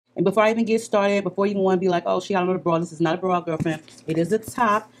And before I even get started, before you even want to be like, oh, she got on a bra, this is not a bra, girlfriend. It is a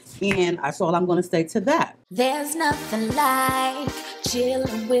top, and that's all I'm going to say to that. There's nothing like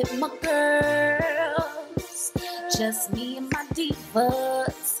chilling with my girls. Just me and my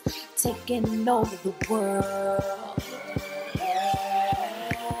divas taking over the world.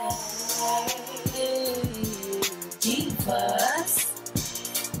 Divas.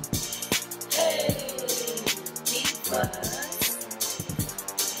 Hey, divas.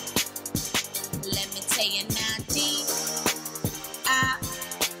 Let me tell you now, D-I-V-A-S.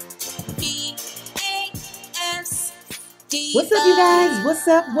 What's up, you guys? What's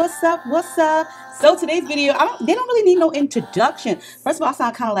up? What's up? What's up? So today's video, they don't really need no introduction. First of all, I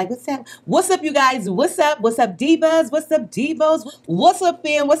sound kind of like, what's up? What's up, you guys? What's up? What's up, divas? What's up, divos? What's up,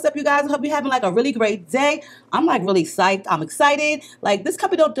 fam? What's up, you guys? I hope you're having like a really great day. I'm like really psyched. I'm excited. Like this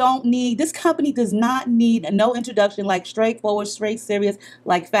company this company does not need no introduction, like straightforward, straight, serious,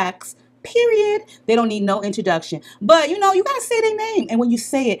 like facts. Period. They don't need no introduction. But you know, you gotta say their name. And when you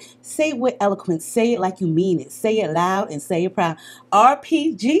say it with eloquence. Say it like you mean it. Say it loud and say it proud.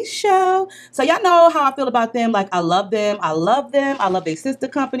 RPG Show. So y'all know how I feel about them. Like I love them. I love them. I love their sister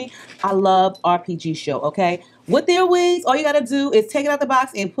company. I love RPG Show. Okay. With their wigs, all you gotta do is take it out the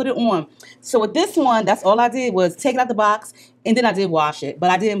box and put it on. So with this one, that's all I did was take it out the box and then I did wash it. But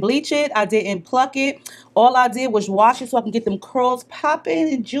I didn't bleach it. I didn't pluck it. All I did was wash it so I can get them curls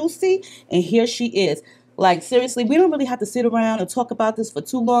popping and juicy. And here she is. Like seriously, we don't really have to sit around and talk about this for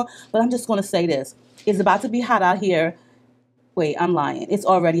too long. But I'm just gonna say this. It's about to be hot out here. Wait, I'm lying. It's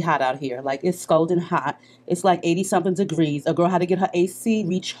already hot out here. Like, it's scalding hot. It's like 80-something degrees. A girl had to get her AC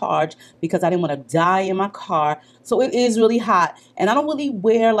recharged because I didn't want to die in my car. So it is really hot. And I don't really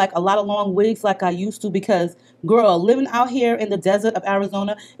wear, like, a lot of long wigs like I used to because, girl, living out here in the desert of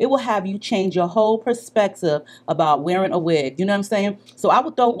Arizona, it will have you change your whole perspective about wearing a wig. You know what I'm saying? So I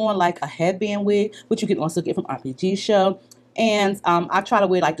would throw on, like, a headband wig, which you can also get from RPG Show. And I try to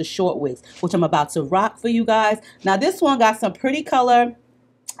wear like the short wigs, which I'm about to rock for you guys. Now this one got some pretty color.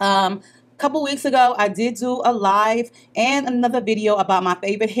 Couple weeks ago, I did do a live and another video about my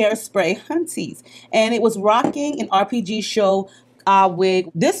favorite hairspray, Hunties. And it was rocking an RPG Show wig.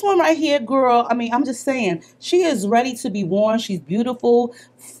 This one right here, girl, I mean, I'm just saying, she is ready to be worn. She's beautiful,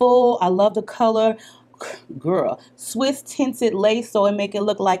 full. I love the color. Girl, Swiss tinted lace so it make it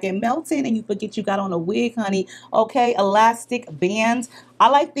look like it melting and you forget you got on a wig, honey. Okay, elastic bands. I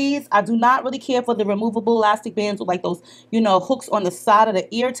like these. I do not really care for the removable elastic bands with like those, you know, hooks on the side of the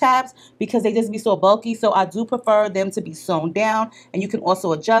ear tabs because they just be so bulky. So I do prefer them to be sewn down, and you can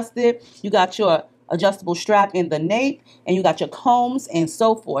also adjust it. You got your adjustable strap in the nape, and you got your combs and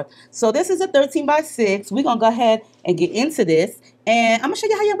so forth. So this is a 13x6. We're gonna go ahead and get into this, and I'm gonna show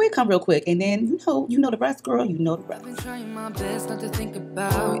you how your wig come real quick, and then you know the rest, girl. You know the rest. I've been trying my best not to think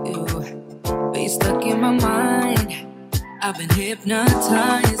about you, but you're stuck in my mind. I've been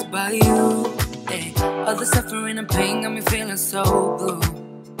hypnotized by you. Hey, all the suffering and pain got me feeling so blue.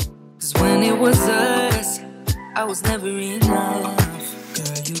 Cause when it was us, I was never enough.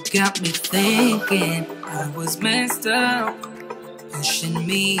 Girl, you got me thinking I was messed up, pushing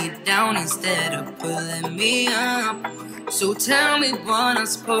me down instead of pulling me up. So tell me what I'm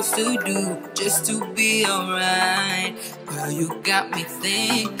supposed to do just to be alright. Girl, you got me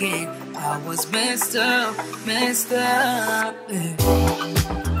thinking I was messed up, yeah.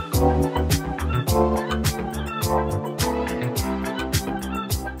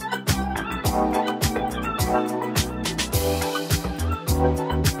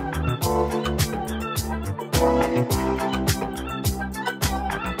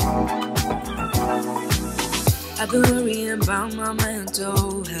 I've been worrying about my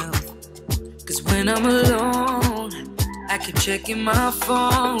mental health, cause when I'm alone, I keep checking my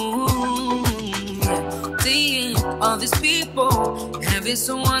phone, yeah. Seeing all these people, having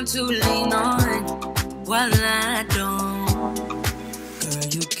someone to lean on, while I don't. Girl,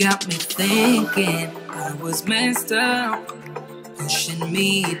 you got me thinking I was messed up, pushing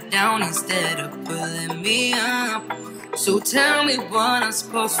me down instead of pulling me up. So tell me what I'm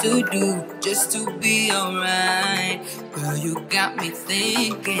supposed to do just to be alright. Girl, you got me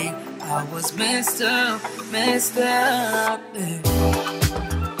thinking I was messed up, yeah.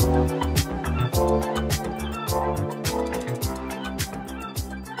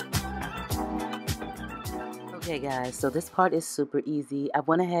 Okay guys, so this part is super easy. I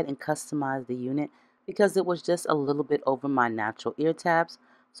went ahead and customized the unit because it was just a little bit over my natural ear tabs.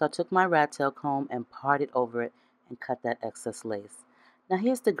 So I took my rat tail comb and parted over it and cut that excess lace. Now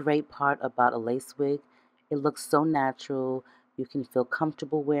here's the great part about a lace wig. It looks so natural. You can feel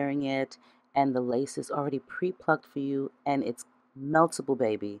comfortable wearing it, and the lace is already pre-plucked for you, and it's meltable,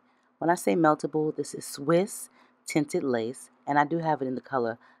 baby. When I say meltable, this is Swiss tinted lace, and I do have it in the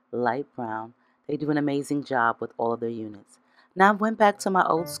color light brown. They do an amazing job with all of their units. Now I went back to my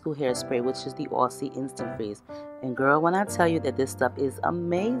old school hairspray, which is the Aussie Instant Freeze. And girl, when I tell you that this stuff is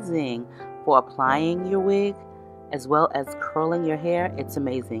amazing for applying your wig as well as curling your hair, it's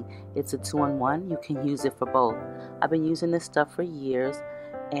amazing. It's a 2-in-1. You can use it for both. I've been using this stuff for years,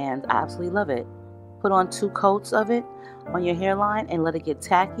 and I absolutely love it. Put on 2 coats of it on your hairline and let it get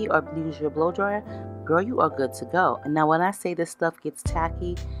tacky, or use your blow dryer. Girl, you are good to go. And now when I say this stuff gets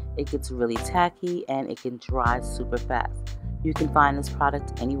tacky, it gets really tacky and it can dry super fast. You can find this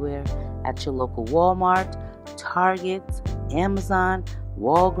product anywhere at your local Walmart, Target, Amazon,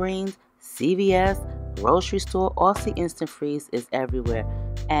 Walgreens, CVS, grocery store. Aussie Instant Freeze is everywhere,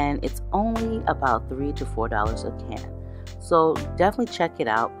 and it's only about $3 to $4 a can. So definitely check it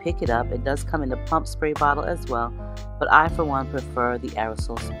out, pick it up. It does come in the pump spray bottle as well, but I for one prefer the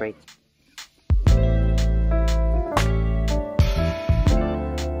aerosol spray.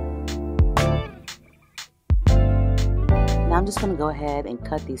 Now I'm just going to go ahead and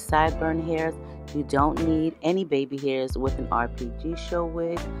cut these sideburn hairs. You don't need any baby hairs with an RPG show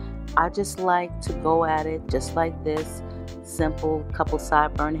wig. I just like to go at it just like this, simple couple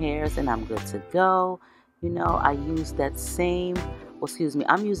sideburn hairs, and I'm good to go. You know, I use that same,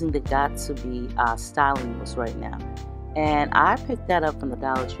 I'm using the Got To Be styling mousse right now. And I picked that up from the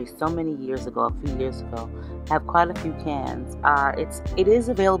Dollar Tree so many years ago, a few years ago. I have quite a few cans. It is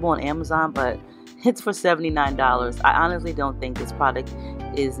available on Amazon, but it's for $79. I honestly don't think this product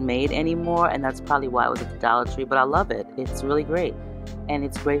is made anymore, and that's probably why it was at the Dollar Tree, but I love it. It's really great. And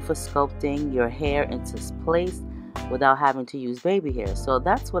it's great for sculpting your hair into place without having to use baby hair. So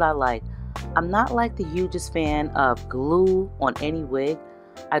that's what I like. I'm not like the hugest fan of glue on any wig.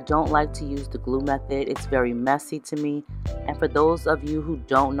 I don't like to use the glue method. It's very messy to me. And for those of you who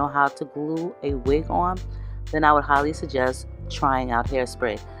don't know how to glue a wig on, then I would highly suggest trying out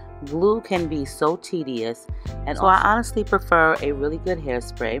hairspray. Glue can be so tedious, and so I honestly prefer a really good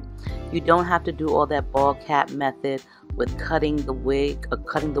hairspray. You don't have to do all that ball cap method with cutting the wig or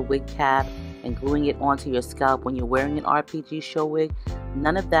cutting the wig cap and gluing it onto your scalp when you're wearing an RPG show wig.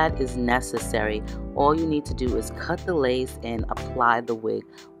 None of that is necessary. All you need to do is cut the lace and apply the wig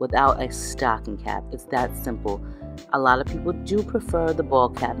without a stocking cap. It's that simple. A lot of people do prefer the ball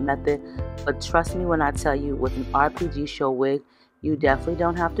cap method, but trust me when I tell you, with an RPG show wig, you definitely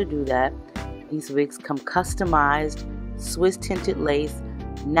don't have to do that. These wigs come customized, Swiss tinted lace,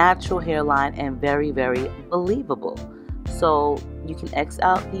 natural hairline, and very, very believable. So you can X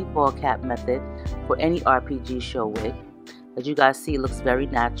out the ball cap method for any RPG show wig. As you guys see, it looks very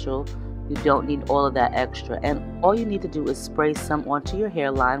natural. You don't need all of that extra. And all you need to do is spray some onto your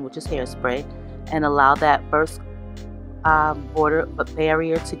hairline, which is hairspray, and allow that first border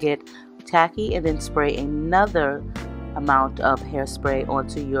barrier to get tacky, and then spray another amount of hairspray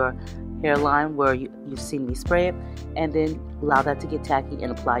onto your hairline where you've seen me spray it, and then allow that to get tacky and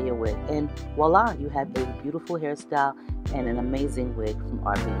apply your wig, and voila, you have a beautiful hairstyle and an amazing wig from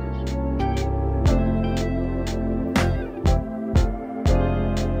RPG.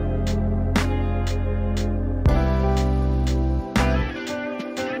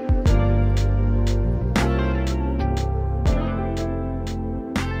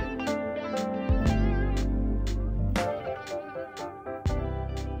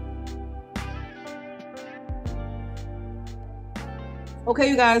 Okay,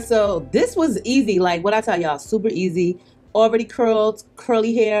 you guys, so this was easy. Like what I tell y'all, super easy. Already curled,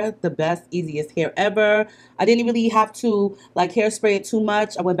 curly hair, the best, easiest hair ever. I didn't really have to like hairspray it too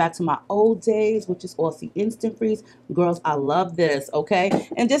much. I went back to my old days, which is Aussie Instant Freeze. Girls, I love this, okay?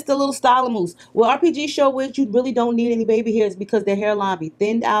 And just a little style of mousse. Well, RPG show wigs, you really don't need any baby hairs because their hairline be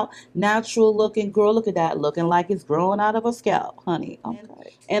thinned out, natural looking. Girl, look at that, looking like it's growing out of a scalp, honey.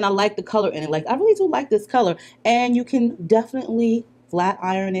 Okay. And I like the color in it. Like, I really do like this color. And you can definitely flat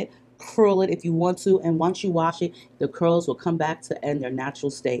iron it, curl it if you want to, and once you wash it, the curls will come back to their natural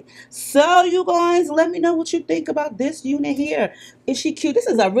state. So you guys, let me know what you think about this unit here. Is she cute? This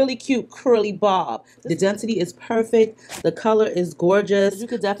is a really cute curly bob. The density is perfect. The color is gorgeous. You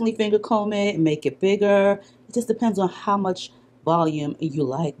could definitely finger comb it and make it bigger. It just depends on how much volume you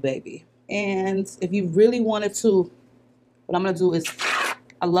like, baby. And if you really wanted to, what I'm gonna do is,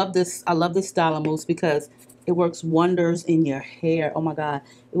 I love this style of mousse because it works wonders in your hair. Oh my God.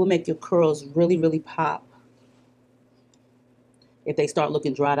 It will make your curls really, really pop. If they start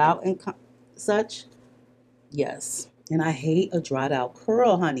looking dried out and such. Yes. And I hate a dried out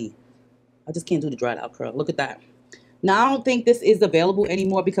curl, honey. I just can't do the dried out curl. Look at that. Now, I don't think this is available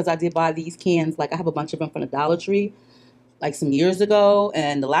anymore because I did buy these cans. Like, I have a bunch of them from the Dollar Tree. like some years ago,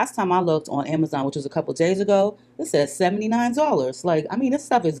 and the last time I looked on Amazon, which was a couple days ago, it says $79. Like, I mean, this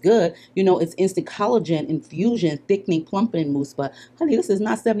stuff is good. You know, it's instant collagen infusion, thickening, plumping mousse, but honey, this is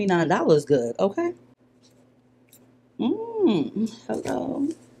not $79 good, okay? Hello.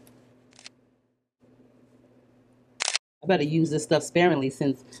 I better use this stuff sparingly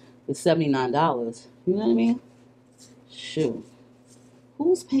since it's $79. You know what I mean? Shoot.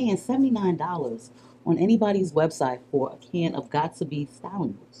 Who's paying $79 on anybody's website for a can of Got2b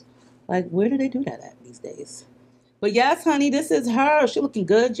styling mousse? Like, where do they do that at these days? But yes, honey, this is her. She looking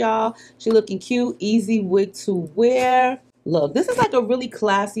good, y'all. She looking cute, easy wig to wear. Look, this is like a really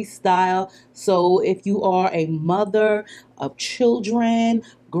classy style. So if you are a mother of children,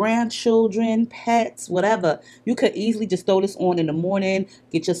 grandchildren, pets, whatever, you could easily just throw this on in the morning,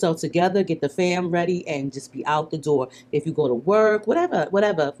 get yourself together, get the fam ready, and just be out the door. If you go to work, whatever.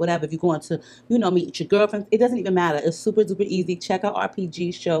 If you're going to, meet your girlfriend, it doesn't even matter. It's super duper easy. Check out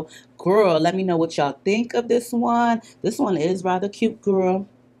RPG Show. Girl, let me know what y'all think of this one. This one is rather cute, girl.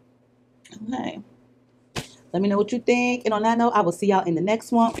 Okay. Let me know what you think. And on that note, I will see y'all in the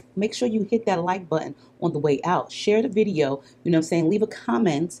next one. Make sure you hit that like button on the way out. Share the video. Leave a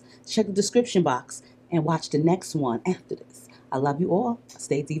comment. Check the description box. And watch the next one after this. I love you all.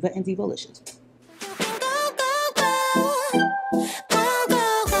 Stay diva and divalicious.